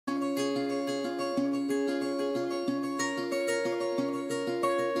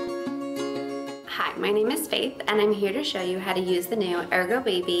Hi, my name is Faith and I'm here to show you how to use the new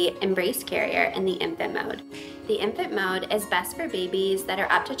Ergobaby Embrace carrier in the infant mode. The infant mode is best for babies that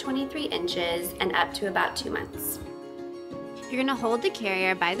are up to 23 inches and up to about 2 months. You're going to hold the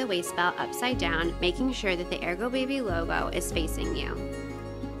carrier by the waist belt upside down, making sure that the Ergobaby logo is facing you.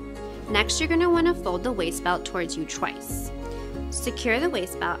 Next, you're going to want to fold the waist belt towards you twice. Secure the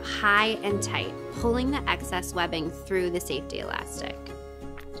waist belt high and tight, pulling the excess webbing through the safety elastic.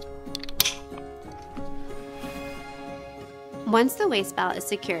 Once the waist belt is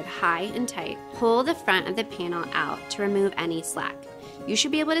secured high and tight, pull the front of the panel out to remove any slack. You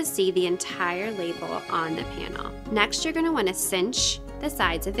should be able to see the entire label on the panel. Next, you're going to want to cinch the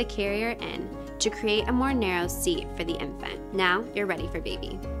sides of the carrier in to create a more narrow seat for the infant. Now you're ready for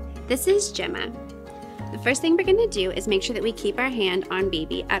baby. This is Gemma. The first thing we're going to do is make sure that we keep our hand on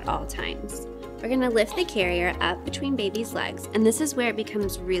baby at all times. We're going to lift the carrier up between baby's legs, and this is where it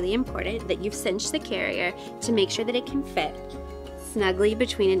becomes really important that you've cinched the carrier to make sure that it can fit snugly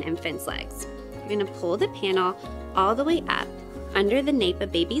between an infant's legs. You're going to pull the panel all the way up under the nape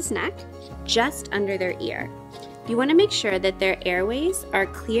of baby's neck, just under their ear. You want to make sure that their airways are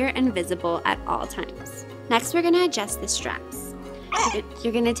clear and visible at all times. Next, we're going to adjust the straps.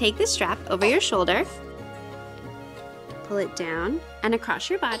 You're going to take the strap over your shoulder, pull it down and across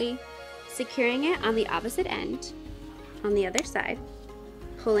your body, securing it on the opposite end, on the other side,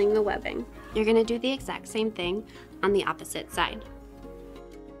 pulling the webbing. You're going to do the exact same thing on the opposite side.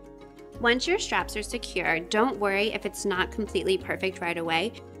 Once your straps are secure, don't worry if it's not completely perfect right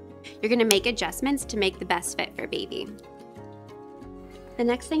away. You're going to make adjustments to make the best fit for baby. The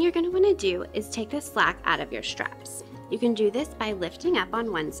next thing you're going to want to do is take the slack out of your straps. You can do this by lifting up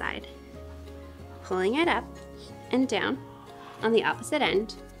on one side, pulling it up and down on the opposite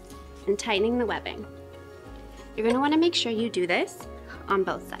end, and tightening the webbing. You're going to want to make sure you do this on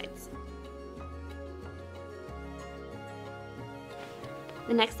both sides.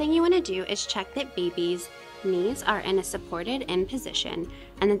 The next thing you want to do is check that baby's knees are in a supported in position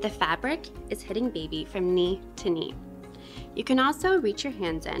and that the fabric is hitting baby from knee to knee. You can also reach your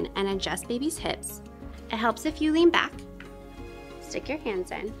hands in and adjust baby's hips. It helps if you lean back, stick your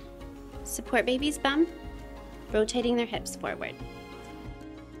hands in, support baby's bum, rotating their hips forward.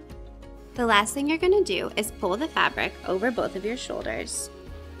 The last thing you're going to do is pull the fabric over both of your shoulders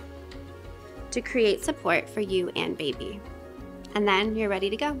to create support for you and baby. And then you're ready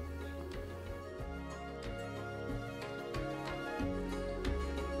to go.